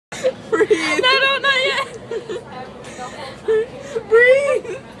breathe. No, not yet.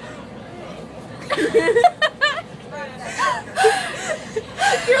 Breathe.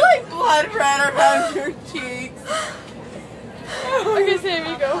 You're like blood red around your cheeks. Okay,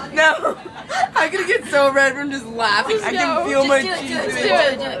 Sammy, go. No. I'm gonna get so red from just laughing. Just I can go. feel my Do cheeks. it. Seriously, you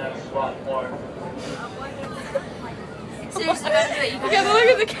gotta do it. You gotta look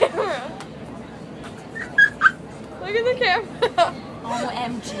at the camera. Look at the camera.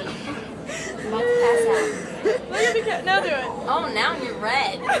 OMG. I'm about to pass out. Look at the camera. Now do it. Oh, now you're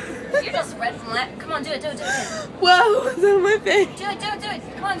red. You're just red from that. Come on, do it. Whoa, it's on my face. Do it.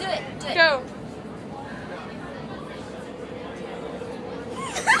 Come on, do it. Go.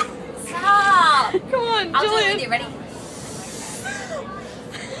 Stop. Come on, I'll do it Jillian. with you. Ready?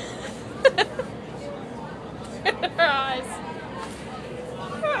 Her eyes.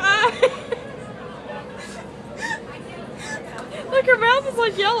 Her eyes. Look, her mouth is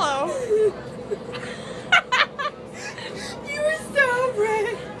like yellow. You were so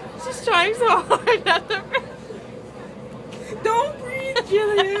red. She's trying so hard not to breathe. Don't breathe,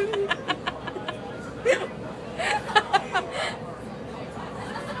 Jillian.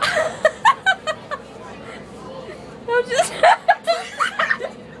 I'm just.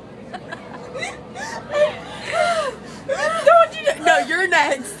 Don't you? No, you're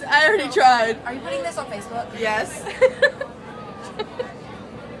next. I already tried. Are you putting this on Facebook? Yes.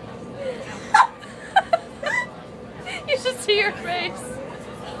 You should see your face.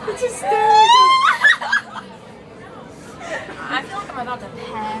 It's hysterical. I feel like I'm about to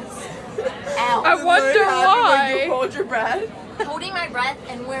pass out. I wonder What happened when why. you hold your breath? Holding my breath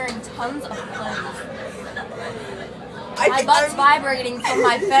and wearing tons of clothes. I My think butt's I'm- vibrating from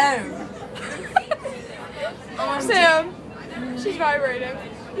my phone. Sam, she's vibrating.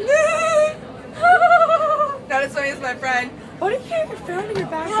 Not as funny as my friend. Why do you have your phone in your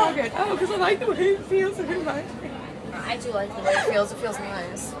back pocket? Oh, because I like the way it feels in my face. I do like the way it feels. It feels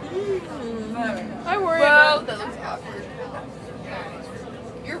nice. I worry Well, about that looks awkward.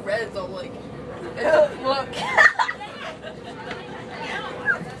 Your red's all like. Look.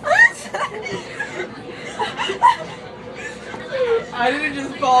 I didn't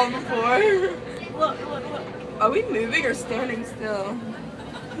just fall before. Look. Are we moving or standing still?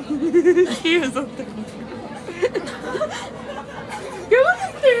 She is up there. Go on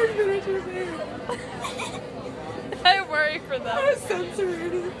the stairs, finish your face. I worry for them. I'm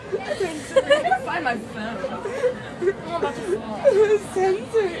censored. Find my phone. I'm about to fall.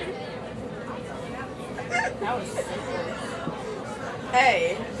 Censored. That was so cool.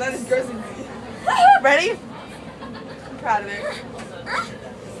 Hey, that is gross. Ready? I'm proud of it.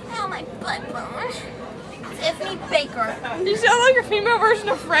 Oh, my butt bone. Tiffany Baker. You sound like a female version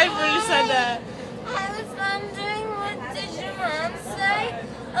of Fred when you said that. I was wondering, what did your mom say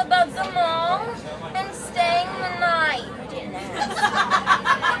about the mall and staying the night? I didn't ask.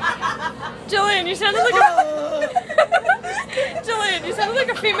 Jillian, you sounded like a Jillian, you sounded like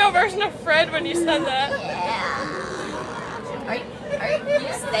a female version of Fred when you said that. Yeah. You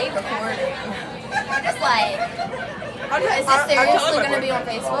stay recording. You're just like, is this seriously going to be on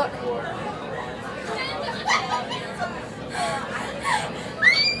Facebook?